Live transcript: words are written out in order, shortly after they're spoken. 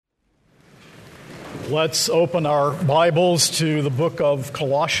Let's open our Bibles to the book of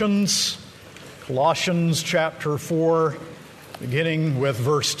Colossians. Colossians chapter 4, beginning with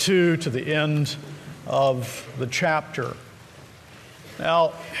verse 2 to the end of the chapter.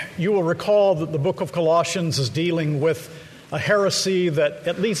 Now, you will recall that the book of Colossians is dealing with a heresy that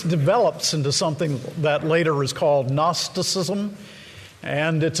at least develops into something that later is called Gnosticism.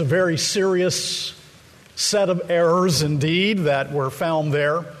 And it's a very serious set of errors indeed that were found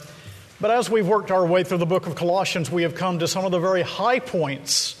there. But as we've worked our way through the book of Colossians, we have come to some of the very high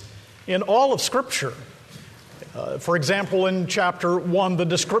points in all of Scripture. For example, in chapter 1, the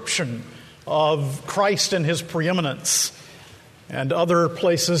description of Christ and His preeminence, and other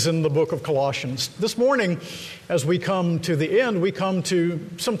places in the book of Colossians. This morning, as we come to the end, we come to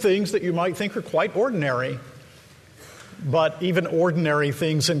some things that you might think are quite ordinary. But even ordinary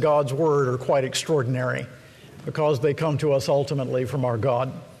things in God's Word are quite extraordinary because they come to us ultimately from our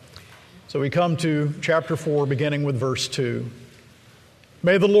God. So we come to chapter 4, beginning with verse 2.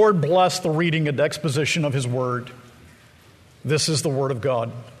 May the Lord bless the reading and exposition of His Word. This is the Word of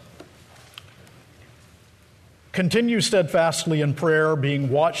God. Continue steadfastly in prayer, being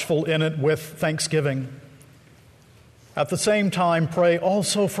watchful in it with thanksgiving. At the same time, pray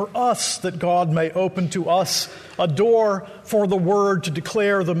also for us that God may open to us a door for the Word to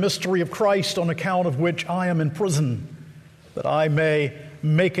declare the mystery of Christ, on account of which I am in prison, that I may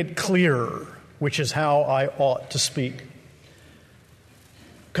make it clear, which is how I ought to speak.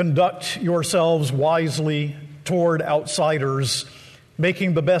 Conduct yourselves wisely toward outsiders,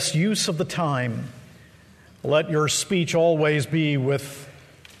 making the best use of the time. Let your speech always be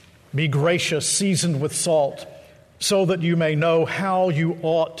gracious, seasoned with salt, so that you may know how you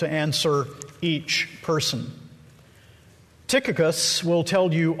ought to answer each person. Tychicus will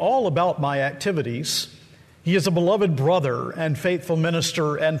tell you all about my activities. He is a beloved brother and faithful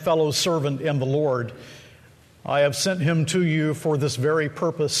minister and fellow servant in the Lord. I have sent him to you for this very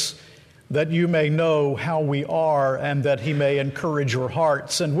purpose, that you may know how we are and that he may encourage your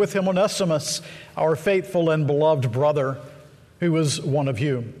hearts. And with him Onesimus, our faithful and beloved brother, who is one of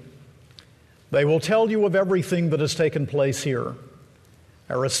you. They will tell you of everything that has taken place here.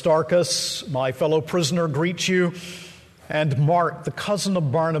 Aristarchus, my fellow prisoner, greets you, and Mark, the cousin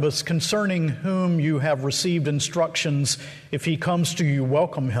of Barnabas, concerning whom you have received instructions. If he comes to you,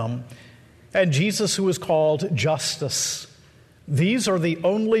 welcome him. And Jesus, who is called Justus. These are the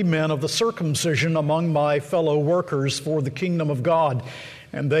only men of the circumcision among my fellow workers for the kingdom of God,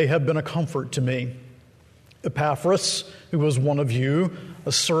 and they have been a comfort to me. Epaphras, who is one of you,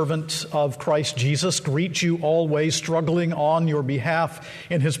 a servant of Christ Jesus, greets you always, struggling on your behalf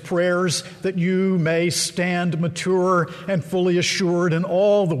in his prayers, that you may stand mature and fully assured in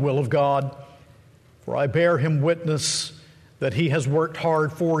all the will of God. For I bear him witness that he has worked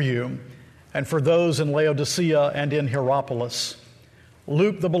hard for you, and for those in Laodicea and in Hierapolis.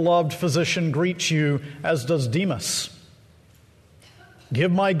 Luke, the beloved physician, greets you, as does Demas.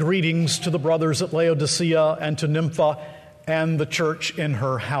 Give my greetings to the brothers at Laodicea and to Nympha and the church in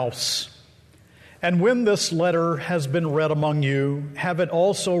her house. And when this letter has been read among you, have it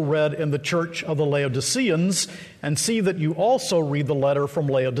also read in the church of the Laodiceans, and see that you also read the letter from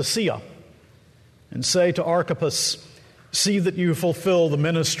Laodicea. And say to Archippus, see that you fulfill the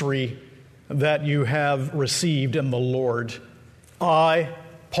ministry that you have received in the Lord. I,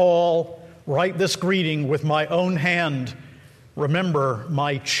 Paul, write this greeting with my own hand. Remember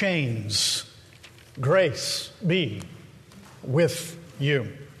my chains. Grace be with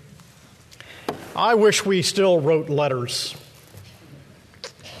you. I wish we still wrote letters.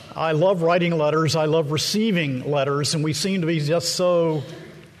 I love writing letters. I love receiving letters, and we seem to be just so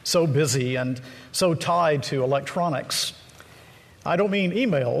busy and so tied to electronics. I don't mean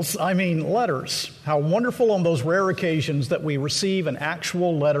emails, I mean letters. How wonderful on those rare occasions that we receive an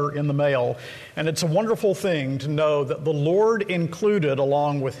actual letter in the mail. And it's a wonderful thing to know that the Lord included,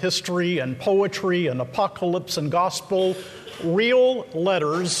 along with history and poetry and apocalypse and gospel, real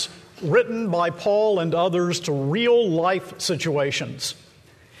letters written by Paul and others to real life situations.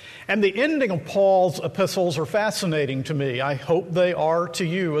 And the ending of Paul's epistles are fascinating to me. I hope they are to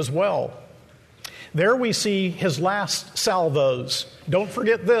you as well. There we see his last salvos. Don't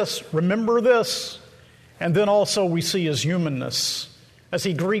forget this, remember this. And then also we see his humanness as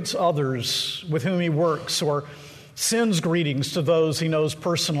he greets others with whom he works, or sends greetings to those he knows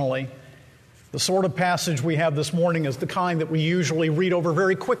personally. The sort of passage we have this morning is the kind that we usually read over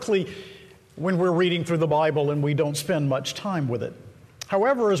very quickly when we're reading through the Bible and we don't spend much time with it.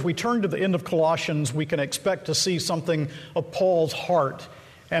 However, as we turn to the end of Colossians, we can expect to see something of Paul's heart,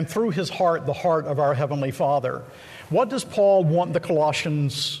 and through his heart, the heart of our Heavenly Father. What does Paul want the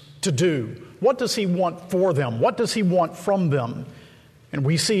Colossians to do? What does he want for them? What does he want from them? And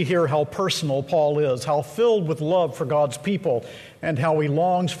we see here how personal Paul is, how filled with love for God's people, and how he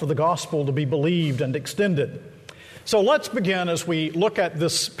longs for the gospel to be believed and extended. So let's begin as we look at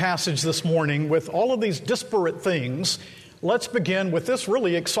this passage this morning with all of these disparate things. Let's begin with this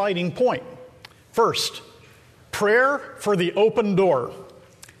really exciting point. First, prayer for the open door.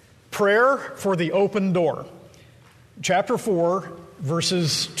 Prayer for the open door. Chapter 4,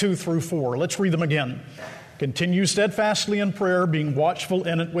 verses 2 through 4. Let's read them again. Continue steadfastly in prayer, being watchful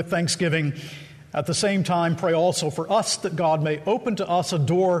in it with thanksgiving. At the same time, pray also for us that God may open to us a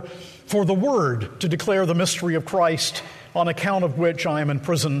door for the word to declare the mystery of Christ, on account of which I am in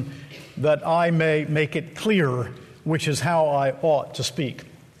prison, that I may make it clear, which is how I ought to speak.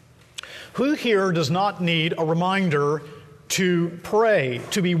 Who here does not need a reminder to pray,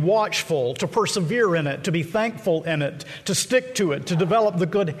 to be watchful, to persevere in it, to be thankful in it, to stick to it, to develop the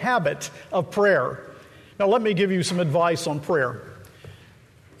good habit of prayer? Now, let me give you some advice on prayer.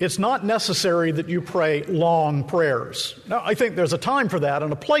 It's not necessary that you pray long prayers. Now, I think there's a time for that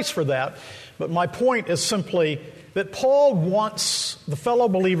and a place for that, but my point is simply that Paul wants the fellow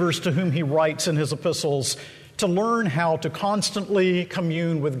believers to whom he writes in his epistles to learn how to constantly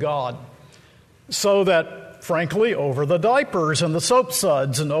commune with God, so that, frankly, over the diapers and the soap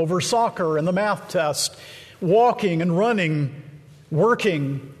suds and over soccer and the math test, walking and running,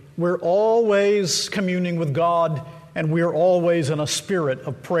 working, we're always communing with God, and we're always in a spirit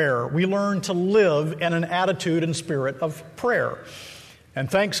of prayer. We learn to live in an attitude and spirit of prayer.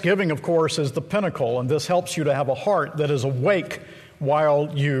 And thanksgiving, of course, is the pinnacle, and this helps you to have a heart that is awake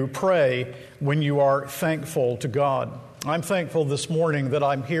while you pray when you are thankful to God. I'm thankful this morning that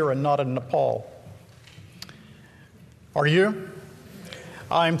I'm here and not in Nepal. Are you?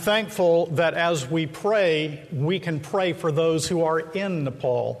 I'm thankful that as we pray, we can pray for those who are in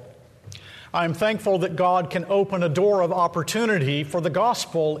Nepal. I'm thankful that God can open a door of opportunity for the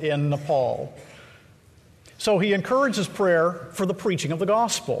gospel in Nepal. So he encourages prayer for the preaching of the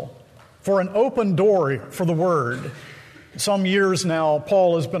gospel, for an open door for the word. Some years now,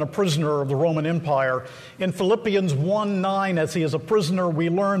 Paul has been a prisoner of the Roman Empire. In Philippians 1:9, as he is a prisoner, we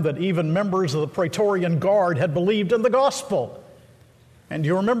learn that even members of the Praetorian Guard had believed in the gospel. And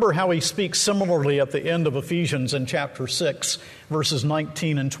you remember how he speaks similarly at the end of Ephesians in chapter 6, verses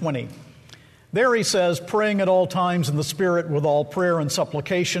 19 and 20. There he says, praying at all times in the Spirit with all prayer and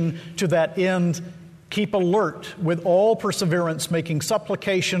supplication, to that end keep alert with all perseverance, making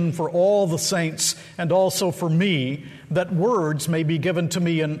supplication for all the saints and also for me, that words may be given to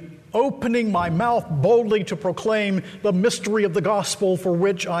me in opening my mouth boldly to proclaim the mystery of the gospel, for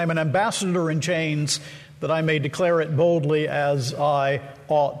which I am an ambassador in chains, that I may declare it boldly as I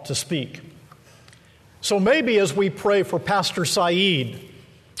ought to speak. So maybe as we pray for Pastor Saeed,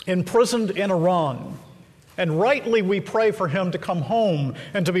 imprisoned in Iran, and rightly we pray for him to come home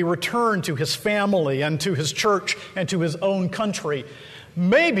and to be returned to his family and to his church and to his own country,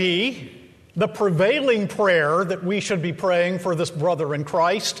 maybe the prevailing prayer that we should be praying for this brother in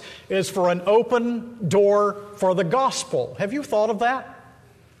Christ is for an open door for the gospel. Have you thought of that?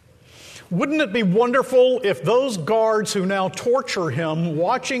 Wouldn't it be wonderful if those guards who now torture him,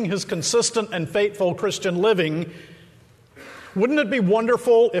 watching his consistent and faithful Christian living, wouldn't it be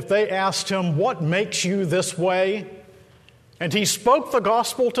wonderful if they asked him, what makes you this way? And he spoke the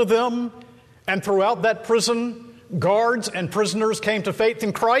gospel to them, and throughout that prison, guards and prisoners came to faith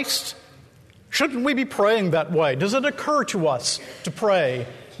in Christ? Shouldn't we be praying that way? Does it occur to us to pray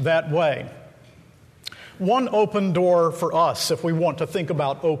that way? One open door for us, if we want to think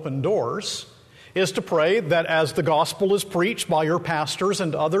about open doors, is to pray that as the gospel is preached by your pastors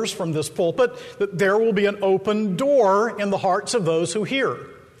and others from this pulpit, that there will be an open door in the hearts of those who hear.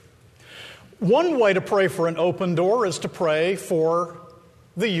 One way to pray for an open door is to pray for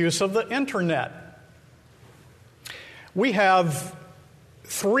the use of the internet. We have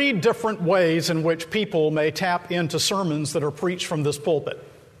 3 different ways in which people may tap into sermons that are preached from this pulpit.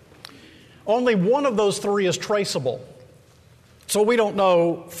 Only one of those 3 is traceable. So we don't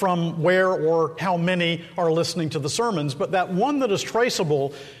know from where or how many are listening to the sermons, but that one that is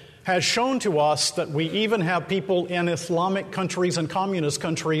traceable has shown to us that we even have people in Islamic countries and communist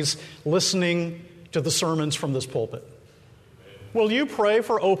countries listening to the sermons from this pulpit. Will you pray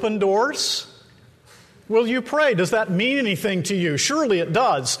for open doors? Will you pray? Does that mean anything to you? Surely it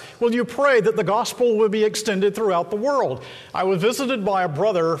does. Will you pray that the gospel will be extended throughout the world? I was visited by a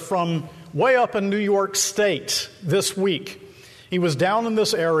brother from way up in New York State this week. He was down in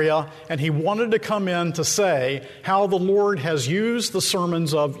this area, and he wanted to come in to say how the Lord has used the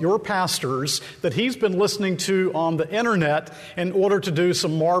sermons of your pastors that he's been listening to on the internet in order to do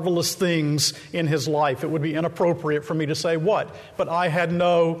some marvelous things in his life. It would be inappropriate for me to say what, but I had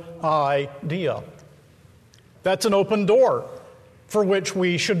no idea. That's an open door for which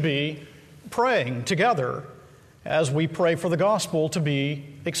we should be praying together as we pray for the gospel to be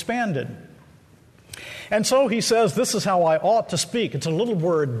expanded. And so he says, this is how I ought to speak. It's a little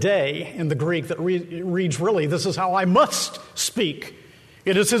word "day" in the Greek that reads really, this is how I must speak.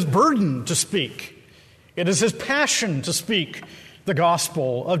 It is his burden to speak. It is his passion to speak the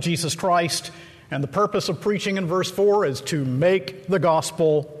gospel of Jesus Christ. And the purpose of preaching in verse 4 is to make the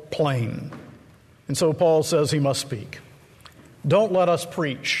gospel plain. And so Paul says he must speak. Don't let us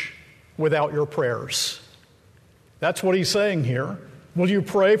preach without your prayers. That's what he's saying here. Will you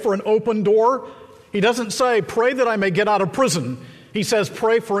pray for an open door? He doesn't say, pray that I may get out of prison. He says,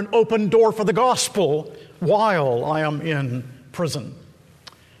 pray for an open door for the gospel while I am in prison.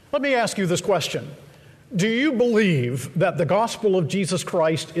 Let me ask you this question. Do you believe that the gospel of Jesus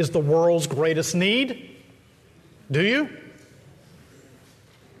Christ is the world's greatest need? Do you?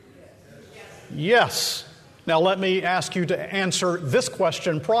 Yes. Now let me ask you to answer this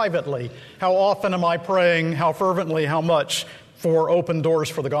question privately. How often am I praying, how fervently, how much, for open doors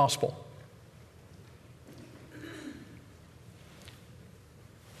for the gospel?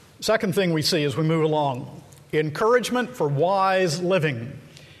 Second thing we see as we move along, encouragement for wise living.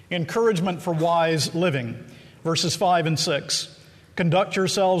 Encouragement for wise living. Verses 5 and 6. Conduct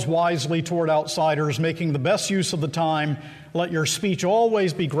yourselves wisely toward outsiders, making the best use of the time. Let your speech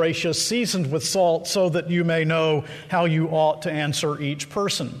always be gracious, seasoned with salt, so that you may know how you ought to answer each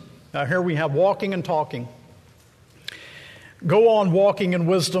person. Now here we have walking and talking. Go on walking in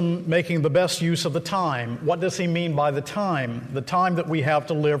wisdom, making the best use of the time. What does he mean by the time? The time that we have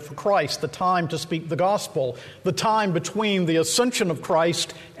to live for Christ, the time to speak the gospel, the time between the ascension of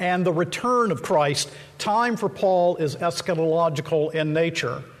Christ and the return of Christ. Time for Paul is eschatological in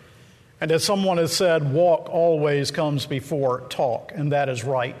nature. And as someone has said, walk always comes before talk, and that is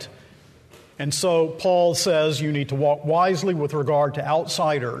right. And so Paul says you need to walk wisely with regard to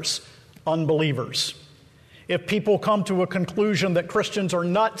outsiders, unbelievers. If people come to a conclusion that Christians are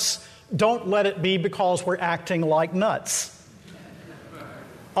nuts, don't let it be because we're acting like nuts.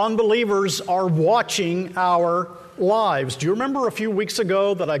 Unbelievers are watching our lives. Do you remember a few weeks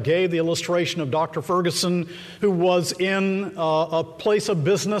ago that I gave the illustration of Dr. Ferguson, who was in a place of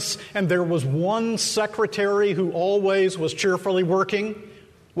business, and there was one secretary who always was cheerfully working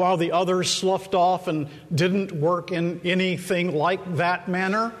while the others sloughed off and didn't work in anything like that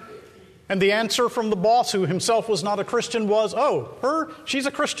manner? And the answer from the boss, who himself was not a Christian, was, she's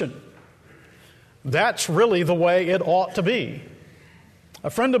a Christian. That's really the way it ought to be. A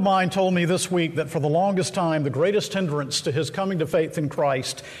friend of mine told me this week that for the longest time, the greatest hindrance to his coming to faith in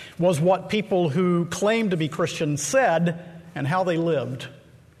Christ was what people who claimed to be Christians said and how they lived,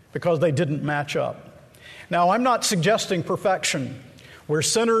 because they didn't match up. Now, I'm not suggesting perfection. We're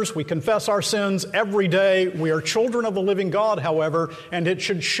sinners. We confess our sins every day. We are children of the living God, however, and it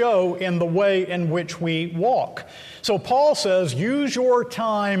should show in the way in which we walk. So Paul says, use your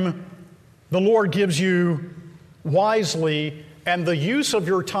time the Lord gives you wisely, and the use of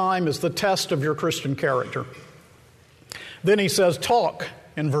your time is the test of your Christian character. Then he says, talk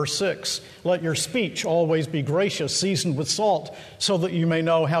in verse 6. Let your speech always be gracious, seasoned with salt, so that you may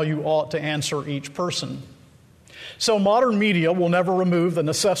know how you ought to answer each person. So modern media will never remove the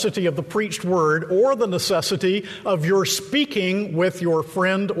necessity of the preached word or the necessity of your speaking with your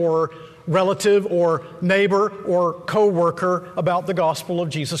friend or relative or neighbor or co-worker about the gospel of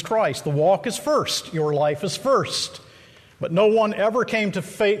Jesus Christ. The walk is first. Your life is first. But no one ever came to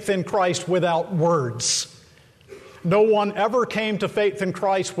faith in Christ without words. No one ever came to faith in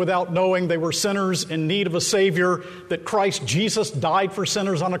Christ without knowing they were sinners in need of a Savior, that Christ Jesus died for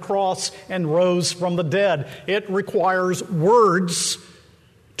sinners on a cross and rose from the dead. It requires words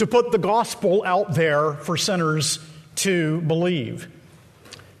to put the gospel out there for sinners to believe.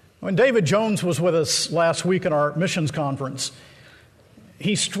 When David Jones was with us last week at our missions conference,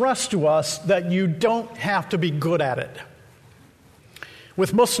 he stressed to us that you don't have to be good at it.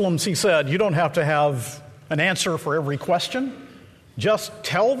 With Muslims, he said, you don't have to have an answer for every question. Just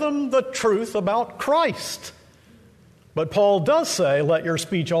tell them the truth about Christ. But Paul does say, let your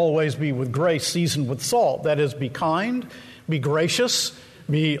speech always be with grace, seasoned with salt. That is, be kind, be gracious,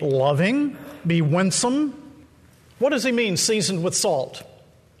 be loving, be winsome. What does he mean, seasoned with salt?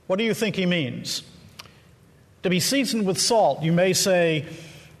 What do you think he means? To be seasoned with salt, you may say,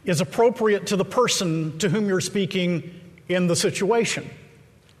 is appropriate to the person to whom you're speaking in the situation.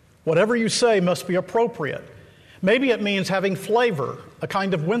 Whatever you say must be appropriate. Maybe it means having flavor, a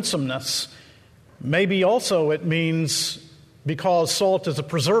kind of winsomeness. Maybe also it means, because salt is a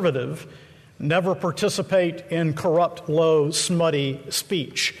preservative, never participate in corrupt, low, smutty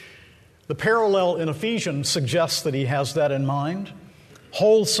speech. The parallel in Ephesians suggests that he has that in mind.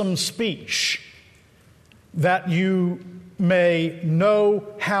 Wholesome speech, that you may know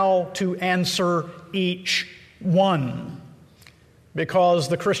how to answer each one. Because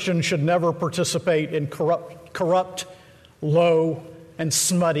the Christian should never participate in corrupt, low, and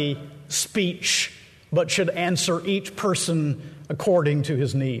smutty speech, but should answer each person according to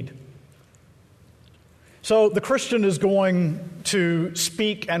his need. So the Christian is going to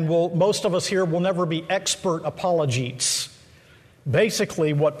speak, and most of us here will never be expert apologetes.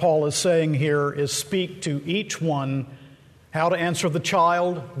 Basically, what Paul is saying here is speak to each one how to answer the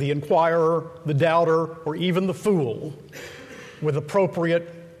child, the inquirer, the doubter, or even the fool with appropriate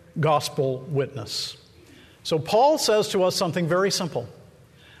gospel witness. So Paul says to us something very simple.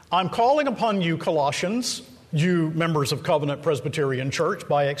 I'm calling upon you, Colossians, you members of Covenant Presbyterian Church,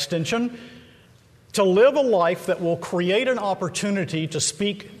 by extension, to live a life that will create an opportunity to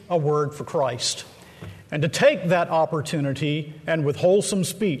speak a word for Christ, and to take that opportunity and with wholesome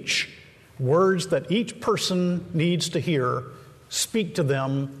speech, words that each person needs to hear, speak to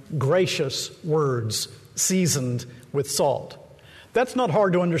them gracious words seasoned with salt. That's not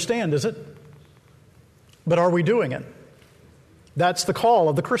hard to understand, is it? But are we doing it? That's the call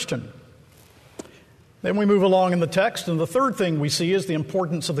of the Christian. Then we move along in the text, and the third thing we see is the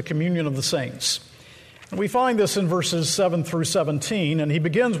importance of the communion of the saints. And we find this in verses 7 through 17, and he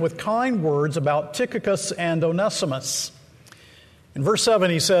begins with kind words about Tychicus and Onesimus. In verse 7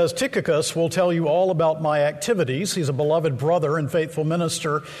 he says, Tychicus will tell you all about my activities. He's a beloved brother and faithful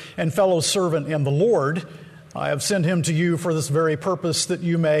minister and fellow servant in the Lord. I have sent him to you for this very purpose, that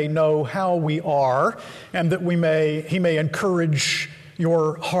you may know how we are, and that he may encourage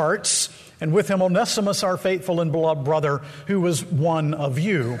your hearts. And with him Onesimus, our faithful and beloved brother, who was one of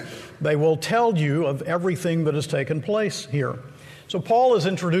you. They will tell you of everything that has taken place here. So Paul is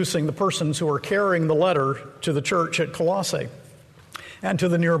introducing the persons who are carrying the letter to the church at Colossae and to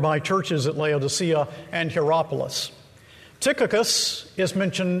the nearby churches at Laodicea and Hierapolis. Tychicus is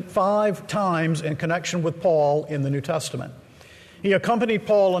mentioned 5 times in connection with Paul in the New Testament. He accompanied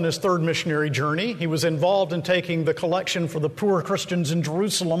Paul on his third missionary journey. He was involved in taking the collection for the poor Christians in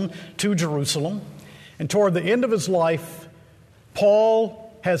Jerusalem to Jerusalem. And toward the end of his life,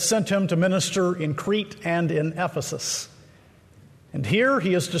 Paul has sent him to minister in Crete and in Ephesus. And here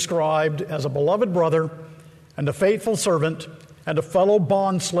he is described as a beloved brother and a faithful servant and a fellow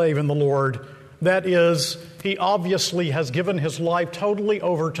bondslave in the Lord. That is, he obviously has given his life totally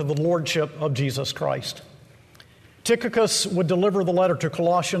over to the lordship of Jesus Christ. Tychicus would deliver the letter to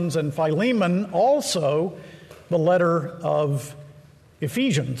Colossians, and Philemon also the letter of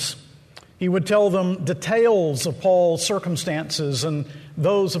Ephesians. He would tell them details of Paul's circumstances and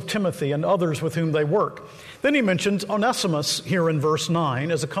those of Timothy and others with whom they work. Then he mentions Onesimus here in verse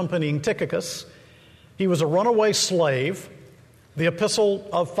 9 as accompanying Tychicus. He was a runaway slave. The epistle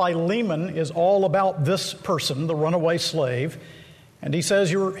of Philemon is all about this person, the runaway slave, and he says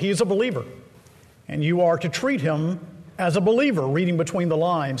he's a believer, and you are to treat him as a believer, reading between the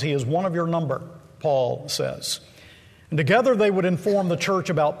lines. He is one of your number, Paul says. And together they would inform the church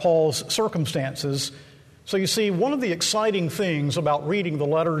about Paul's circumstances. So you see, one of the exciting things about reading the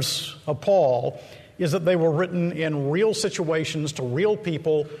letters of Paul is that they were written in real situations to real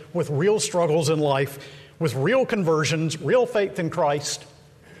people with real struggles in life, with real conversions, real faith in Christ.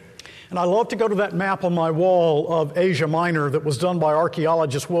 And I love to go to that map on my wall of Asia Minor that was done by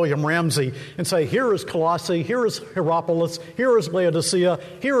archaeologist William Ramsey and say, here is Colossae, here is Hierapolis, here is Laodicea,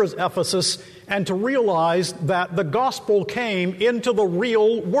 here is Ephesus, and to realize that the gospel came into the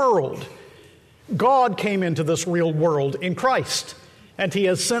real world. God came into this real world in Christ. And he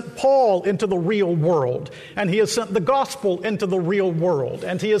has sent Paul into the real world. And he has sent the gospel into the real world.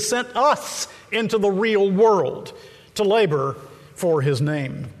 And he has sent us into the real world to labor for his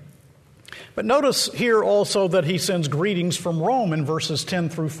name. But notice here also that he sends greetings from Rome in verses 10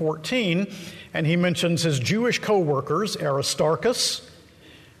 through 14. And he mentions his Jewish co-workers, Aristarchus.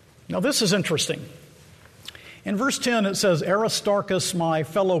 Now this is interesting. In verse 10 it says, Aristarchus, my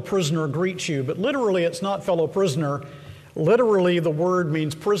fellow prisoner, greets you. But literally it's not fellow prisoner. Literally, the word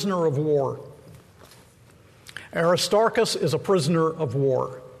means prisoner of war. Aristarchus is a prisoner of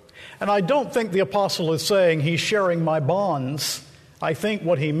war. And I don't think the apostle is saying he's sharing my bonds. I think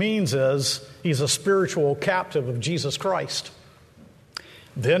what he means is he's a spiritual captive of Jesus Christ.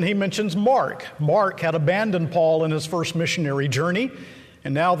 Then he mentions Mark. Mark had abandoned Paul in his first missionary journey,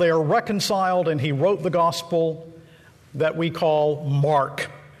 and now they are reconciled, and he wrote the gospel that we call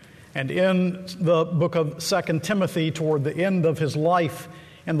Mark. And in the book of 2 Timothy, toward the end of his life,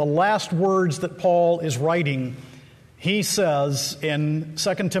 and the last words that Paul is writing, he says in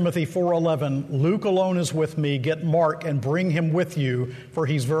 2 Timothy 4:11, "Luke alone is with me, get Mark and bring him with you, for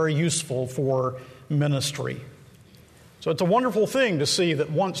he's very useful for ministry." So it's a wonderful thing to see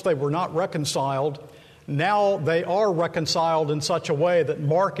that once they were not reconciled, now they are reconciled in such a way that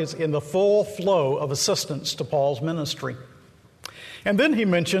Mark is in the full flow of assistance to Paul's ministry. And then he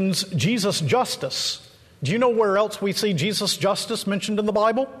mentions Jesus' justice. Do you know where else we see Jesus' justice mentioned in the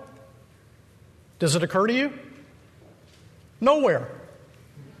Bible? Does it occur to you? Nowhere.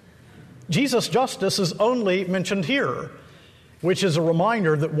 Jesus' justice is only mentioned here, which is a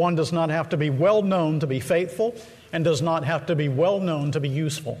reminder that one does not have to be well known to be faithful and does not have to be well known to be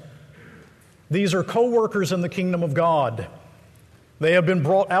useful. These are co-workers in the kingdom of God. They have been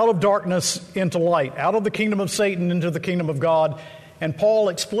brought out of darkness into light, out of the kingdom of Satan into the kingdom of God. And Paul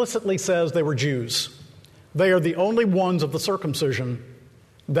explicitly says they were Jews. They are the only ones of the circumcision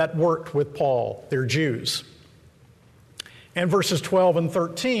that worked with Paul. They're Jews. In verses 12 and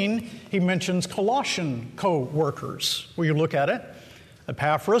 13, he mentions Colossian co-workers. Will you look at it?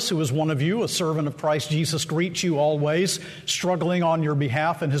 Epaphras, who is one of you, a servant of Christ Jesus, greets you always, struggling on your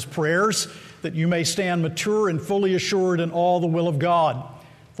behalf in his prayers, that you may stand mature and fully assured in all the will of God.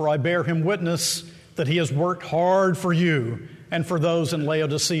 For I bear him witness that he has worked hard for you and for those in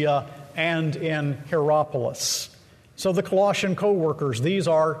Laodicea and in Hierapolis. So the Colossian co-workers, these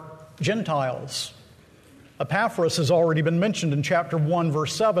are Gentiles. Epaphras has already been mentioned in chapter 1,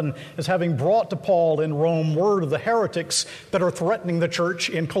 verse 7, as having brought to Paul in Rome word of the heretics that are threatening the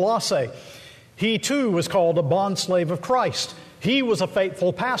church in Colossae. He too was called a bondslave of Christ. He was a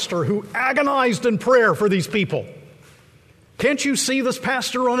faithful pastor who agonized in prayer for these people. Can't you see this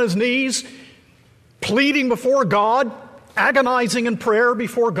pastor on his knees, pleading before God, agonizing in prayer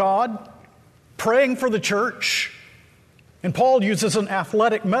before God, praying for the church? And Paul uses an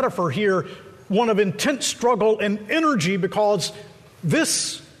athletic metaphor here, one of intense struggle and energy, because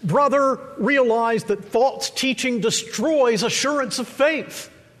this brother realized that false teaching destroys assurance of faith.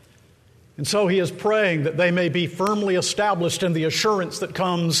 And so he is praying that they may be firmly established in the assurance that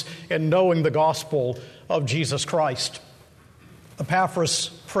comes in knowing the gospel of Jesus Christ. Epaphras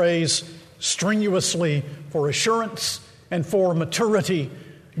prays strenuously for assurance and for maturity,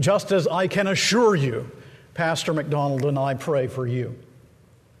 just as I can assure you, Pastor McDonald and I pray for you.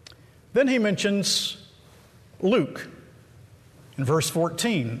 Then he mentions Luke in verse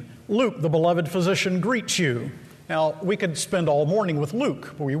 14. Luke, the beloved physician, greets you. Now, we could spend all morning with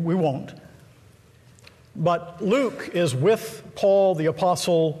Luke, but we won't. But Luke is with Paul the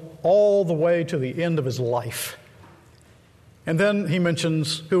apostle all the way to the end of his life. And then he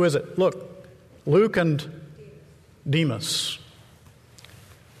mentions, who is it? Look, Luke and Demas.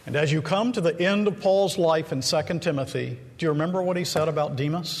 And as you come to the end of Paul's life in 2 Timothy, do you remember what he said about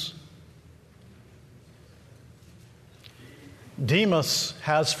Demas? Demas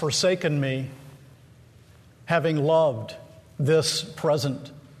has forsaken me, having loved this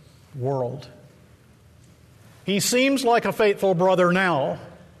present world. He seems like a faithful brother now.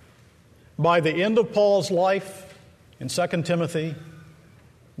 By the end of Paul's life in 2 Timothy,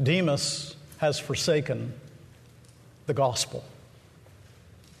 Demas has forsaken the gospel.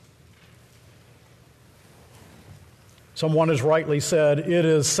 Someone has rightly said, it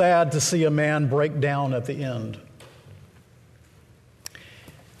is sad to see a man break down at the end.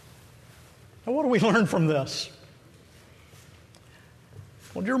 Now, what do we learn from this?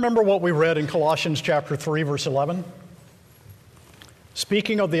 Well, do you remember what we read in Colossians chapter 3, verse 11?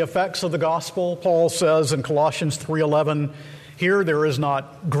 Speaking of the effects of the gospel, Paul says in Colossians 3:11, here there is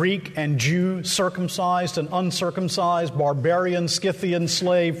not Greek and Jew, circumcised and uncircumcised, barbarian, Scythian,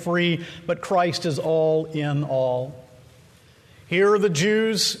 slave, free, but Christ is all in all. Here are the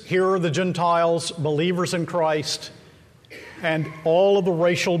Jews, here are the Gentiles, believers in Christ, and all of the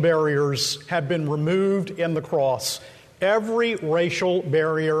racial barriers have been removed in the cross. Every racial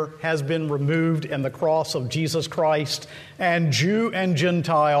barrier has been removed in the cross of Jesus Christ, and Jew and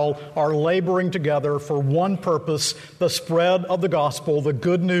Gentile are laboring together for one purpose, the spread of the gospel, the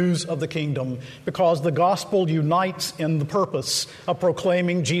good news of the kingdom, because the gospel unites in the purpose of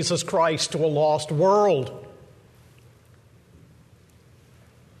proclaiming Jesus Christ to a lost world.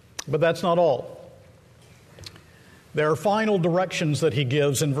 But that's not all. There are final directions that he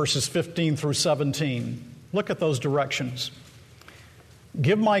gives in verses 15 through 17. Look at those directions.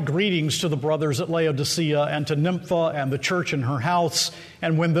 Give my greetings to the brothers at Laodicea and to Nympha and the church in her house.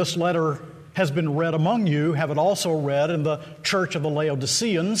 And when this letter has been read among you, have it also read in the church of the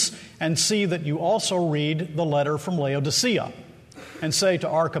Laodiceans, and see that you also read the letter from Laodicea. And say to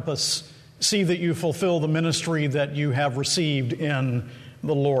Archippus, see that you fulfill the ministry that you have received in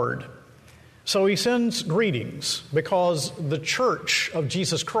the Lord. So he sends greetings because the church of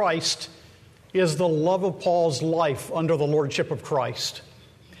Jesus Christ is the love of Paul's life under the lordship of Christ.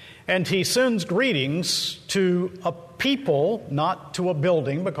 And he sends greetings to a people, not to a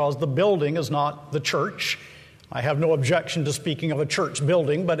building, because the building is not the church. I have no objection to speaking of a church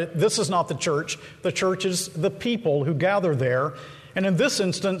building, but this is not the church. The church is the people who gather there. And in this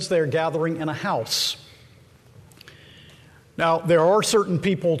instance, they're gathering in a house. Now, there are certain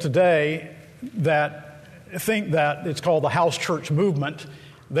people today that think that it's called the house church movement.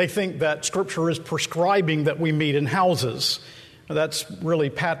 They think that Scripture is prescribing that we meet in houses. That's really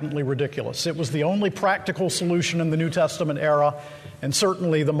patently ridiculous. It was the only practical solution in the New Testament era, and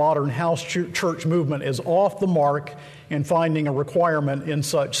certainly the modern house church movement is off the mark in finding a requirement in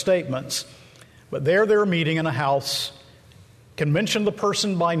such statements. But they're meeting in a house, can mention the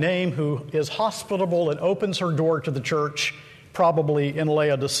person by name who is hospitable and opens her door to the church, probably in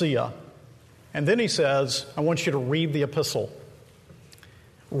Laodicea. And then he says, I want you to read the epistle.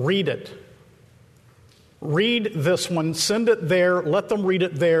 Read it. Read this one, send it there, let them read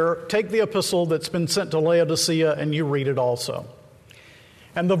it there. Take the epistle that's been sent to Laodicea and you read it also.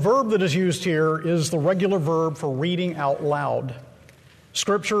 And the verb that is used here is the regular verb for reading out loud.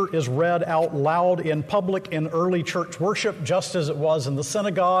 Scripture is read out loud in public in early church worship, just as it was in the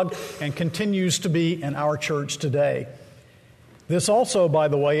synagogue and continues to be in our church today. This also, by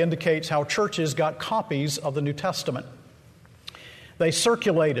the way, indicates how churches got copies of the New Testament. They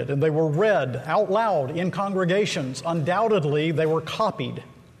circulated and they were read out loud in congregations. Undoubtedly, they were copied.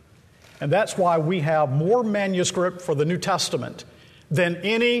 And that's why we have more manuscript for the New Testament than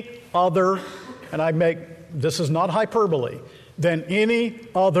any other, and this is not hyperbole, than any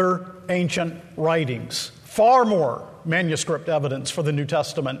other ancient writings. Far more manuscript evidence for the New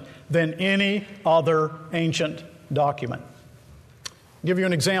Testament than any other ancient document. I'll give you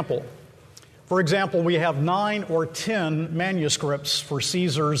an example. For example, we have 9 or 10 manuscripts for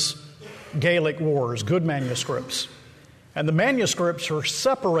Caesar's Gallic Wars, good manuscripts. And the manuscripts are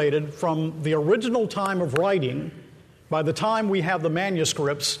separated from the original time of writing. By the time we have the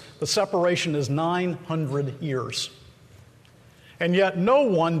manuscripts, the separation is 900 years. And yet no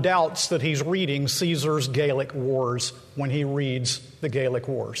one doubts that he's reading Caesar's Gallic Wars when he reads the Gallic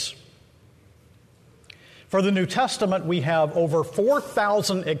Wars. For the New Testament, we have over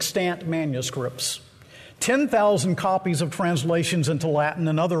 4,000 extant manuscripts, 10,000 copies of translations into Latin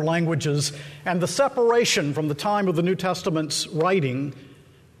and other languages, and the separation from the time of the New Testament's writing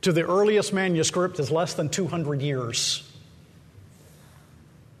to the earliest manuscript is less than 200 years.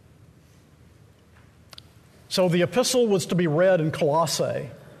 So the epistle was to be read in Colossae,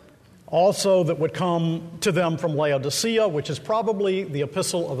 also that would come to them from Laodicea, which is probably the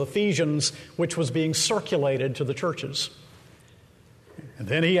epistle of Ephesians, which was being circulated to the churches. And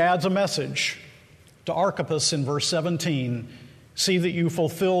then he adds a message to Archippus in verse 17, see that you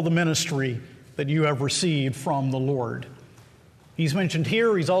fulfill the ministry that you have received from the Lord. He's mentioned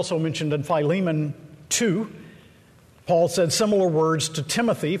here, he's also mentioned in Philemon 2. Paul said similar words to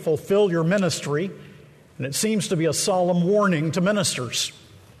Timothy, fulfill your ministry, and it seems to be a solemn warning to ministers.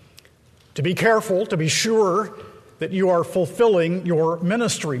 To be careful, to be sure that you are fulfilling your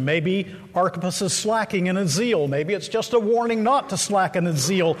ministry. Maybe Archippus is slacking in his zeal. Maybe it's just a warning not to slacken in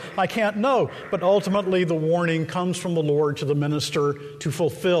zeal. I can't know. But ultimately the warning comes from the Lord to the minister to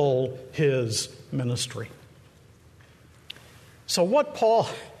fulfill his ministry. So what Paul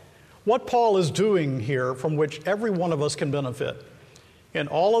is doing here, from which every one of us can benefit, in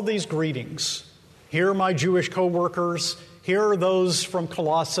all of these greetings, here are my Jewish co-workers, here are those from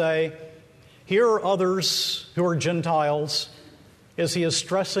Colossae, here are others who are Gentiles, is he is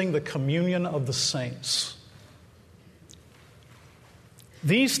stressing the communion of the saints.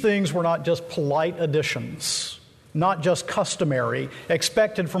 These things were not just polite additions, not just customary,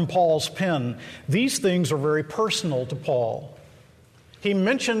 expected from Paul's pen. These things are very personal to Paul. He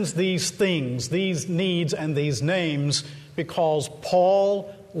mentions these things, these needs, and these names because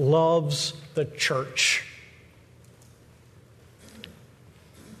Paul loves the church.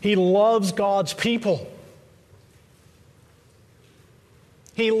 He loves God's people.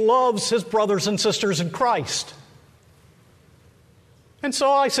 He loves his brothers and sisters in Christ. And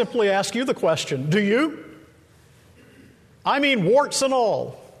so I simply ask you the question, do you? I mean, warts and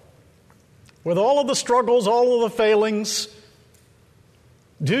all. With all of the struggles, all of the failings,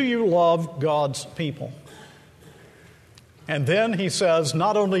 Do you love God's people? And then he says,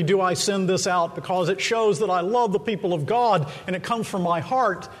 not only do I send this out because it shows that I love the people of God and it comes from my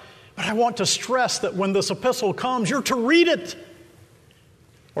heart, but I want to stress that when this epistle comes, you're to read it.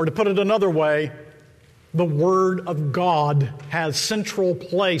 Or to put it another way, the Word of God has central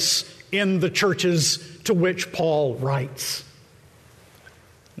place in the churches to which Paul writes.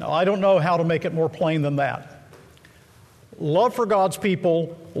 Now, I don't know how to make it more plain than that. Love for God's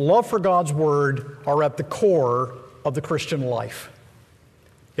people, love for God's Word are at the core of the Christian life.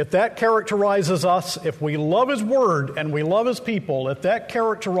 If that characterizes us, if we love His Word and we love His people, if that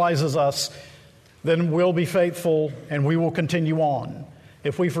characterizes us, then we'll be faithful and we will continue on.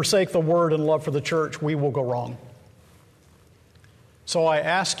 If we forsake the Word and love for the church, we will go wrong. So I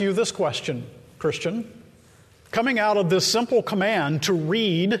ask you this question, Christian. Coming out of this simple command to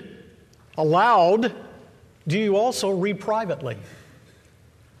read aloud, do you also read privately?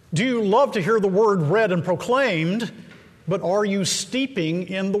 Do you love to hear the Word read and proclaimed, but are you steeping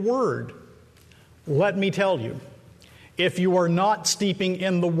in the Word? Let me tell you, if you are not steeping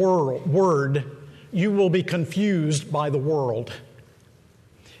in the Word, you will be confused by the world.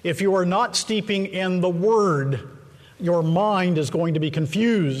 If you are not steeping in the Word, your mind is going to be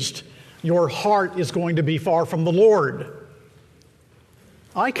confused. Your heart is going to be far from the Lord.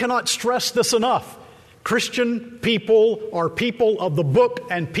 I cannot stress this enough. Christian people are people of the book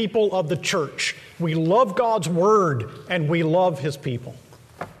and people of the church. We love God's Word and we love His people.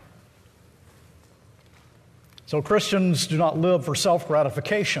 So Christians do not live for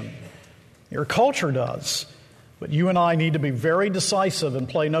self-gratification. Your culture does. But you and I need to be very decisive and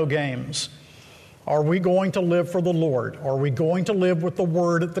play no games. Are we going to live for the Lord? Are we going to live with the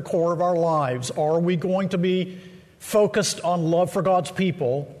Word at the core of our lives? Are we going to be focused on love for God's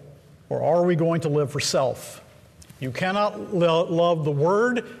people? Or are we going to live for self? You cannot love the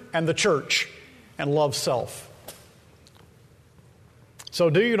Word and the church and love self. So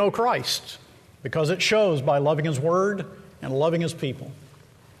do you know Christ? Because it shows by loving His Word and loving His people.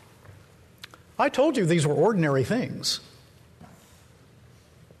 I told you these were ordinary things.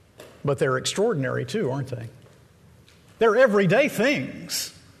 But they're extraordinary too, aren't they? They're everyday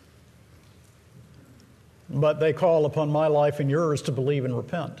things. But they call upon my life and yours to believe and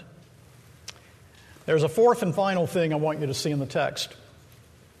repent. There's a fourth and final thing I want you to see in the text,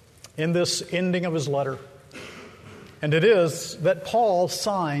 in this ending of his letter. And it is that Paul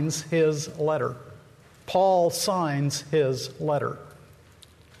signs his letter. Paul signs his letter.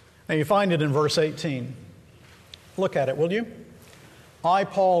 And you find it in verse 18. Look at it, will you? I,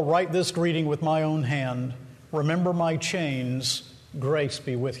 Paul, write this greeting with my own hand. Remember my chains. Grace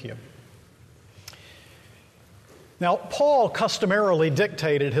be with you. Now, Paul customarily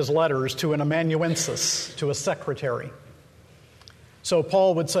dictated his letters to an amanuensis, to a secretary. So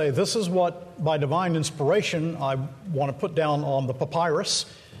Paul would say, this is what, by divine inspiration, I want to put down on the papyrus.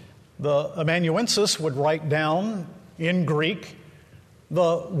 The amanuensis would write down in Greek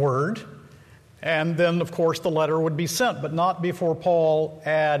the word, and then, of course, the letter would be sent, but not before Paul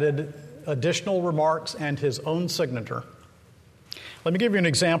added additional remarks and his own signature. Let me give you an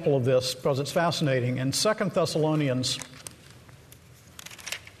example of this because it's fascinating. In 2 Thessalonians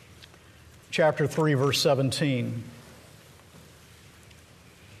chapter 3, verse 17,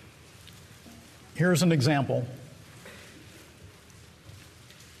 here's an example.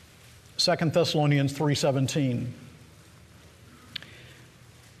 2 Thessalonians 3:17.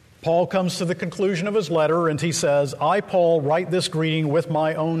 Paul comes to the conclusion of his letter and he says, I, Paul, write this greeting with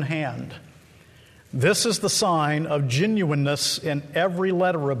my own hand. This is the sign of genuineness in every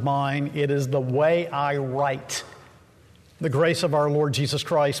letter of mine. It is the way I write. The grace of our Lord Jesus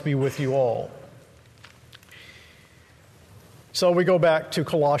Christ be with you all. So we go back to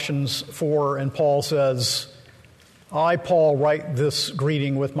Colossians 4, and Paul says, I, Paul, write this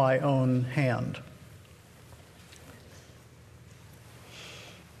greeting with my own hand.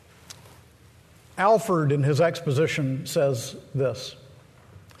 Alford, in his exposition, says this.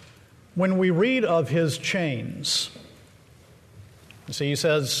 When we read of his chains, you see, he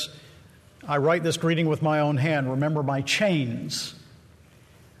says, I write this greeting with my own hand. Remember my chains.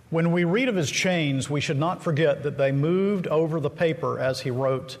 When we read of his chains, we should not forget that they moved over the paper as he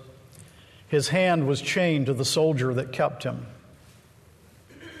wrote. His hand was chained to the soldier that kept him.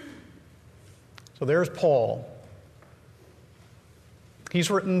 So there's Paul. He's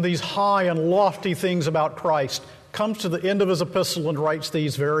written these high and lofty things about Christ, comes to the end of his epistle and writes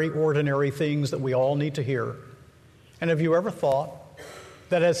these very ordinary things that we all need to hear. And have you ever thought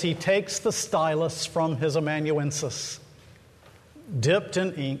that as he takes the stylus from his amanuensis, dipped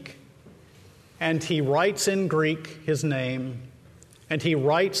in ink, and he writes in Greek his name, And he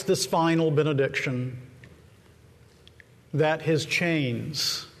writes this final benediction that his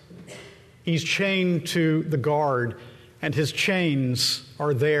chains, he's chained to the guard, and his chains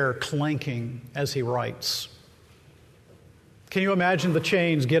are there clanking as he writes. Can you imagine the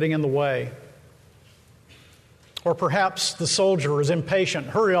chains getting in the way? Or perhaps the soldier is impatient.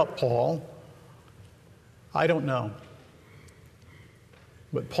 Hurry up, Paul. I don't know.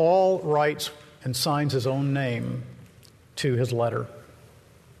 But Paul writes and signs his own name to his letter.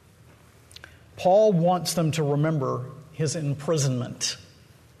 Paul wants them to remember his imprisonment.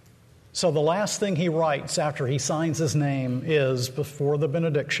 So the last thing he writes after he signs his name is, before the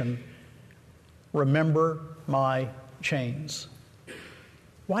benediction, remember my chains.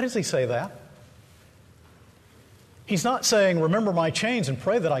 Why does he say that? He's not saying, remember my chains and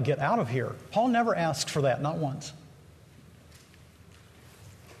pray that I get out of here. Paul never asked for that, not once.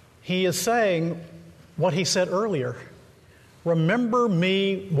 He is saying what he said earlier. Remember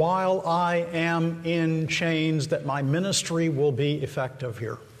me while I am in chains, that my ministry will be effective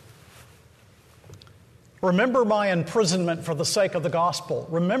here. Remember my imprisonment for the sake of the gospel.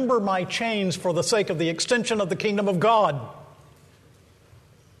 Remember my chains for the sake of the extension of the kingdom of God.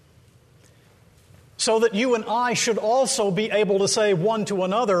 So that you and I should also be able to say one to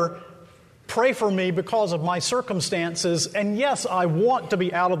another, pray for me because of my circumstances. And yes, I want to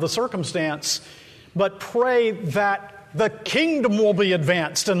be out of the circumstance, but pray that the kingdom will be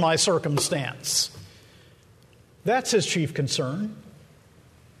advanced in my circumstance. That's his chief concern.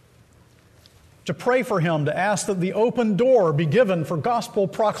 To pray for him, to ask that the open door be given for gospel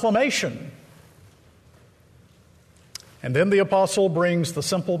proclamation. And then the apostle brings the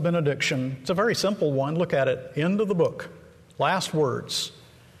simple benediction. It's a very simple one. Look at it. End of the book. Last words.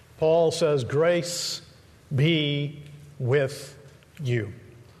 Paul says, grace be with you.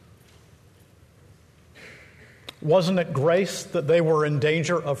 Wasn't it grace that they were in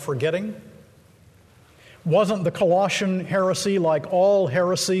danger of forgetting? Wasn't the Colossian heresy, like all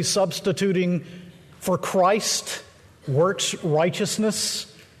heresy, substituting for Christ works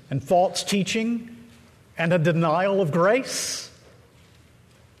righteousness and false teaching and a denial of grace?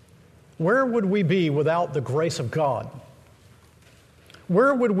 Where would we be without the grace of God?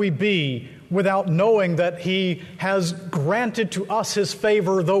 Where would we be without knowing that He has granted to us His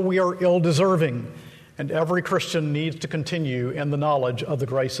favor, though we are ill-deserving? And every Christian needs to continue in the knowledge of the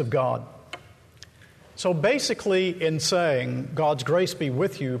grace of God. So basically, in saying, God's grace be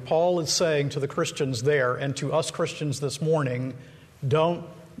with you, Paul is saying to the Christians there and to us Christians this morning, don't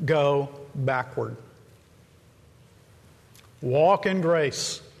go backward. Walk in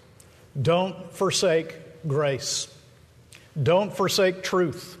grace. Don't forsake grace. Don't forsake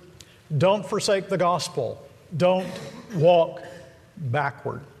truth. Don't forsake the gospel. Don't walk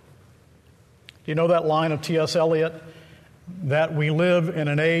backward. Do you know that line of T.S. Eliot? That we live in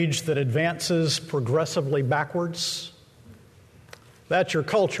an age that advances progressively backwards? That's your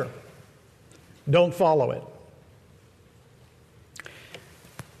culture. Don't follow it.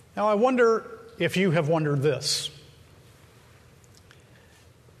 Now, I wonder if you have wondered this.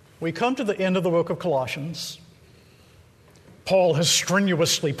 We come to the end of the book of Colossians. Paul has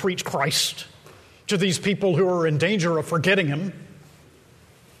strenuously preached Christ to these people who are in danger of forgetting Him.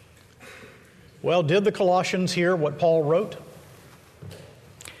 Well, did the Colossians hear what Paul wrote?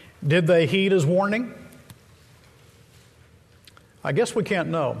 Did they heed his warning? I guess we can't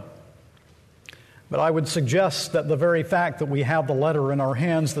know. But I would suggest that the very fact that we have the letter in our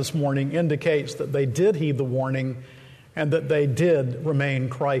hands this morning indicates that they did heed the warning and that they did remain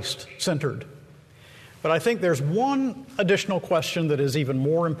Christ-centered. But I think there's one additional question that is even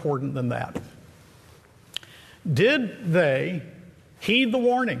more important than that. Did they heed the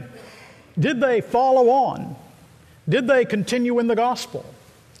warning? Did they follow on? Did they continue in the gospel?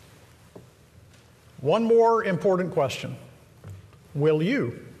 One more important question. Will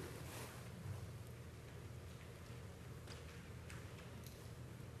you?